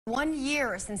1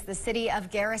 year since the city of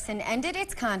Garrison ended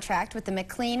its contract with the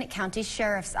McLean County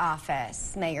Sheriff's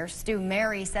Office. Mayor Stu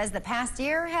Mary says the past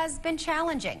year has been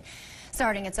challenging.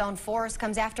 Starting its own force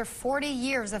comes after 40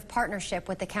 years of partnership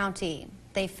with the county.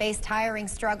 They faced hiring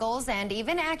struggles and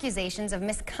even accusations of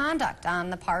misconduct on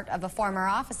the part of a former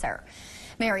officer.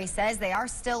 Mary says they are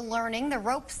still learning the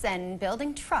ropes and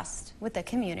building trust with the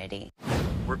community.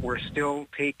 We're still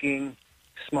taking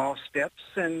small steps,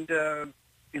 and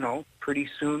pretty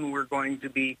soon we're going to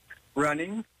be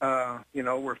running.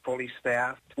 We're fully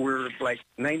staffed. We're like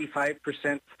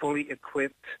 95% fully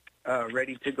equipped,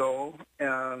 ready to go.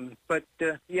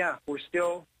 We're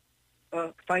still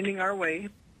finding our way.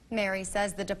 Mary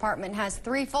says the department has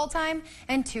 3 full-time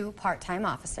and 2 part-time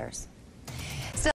officers.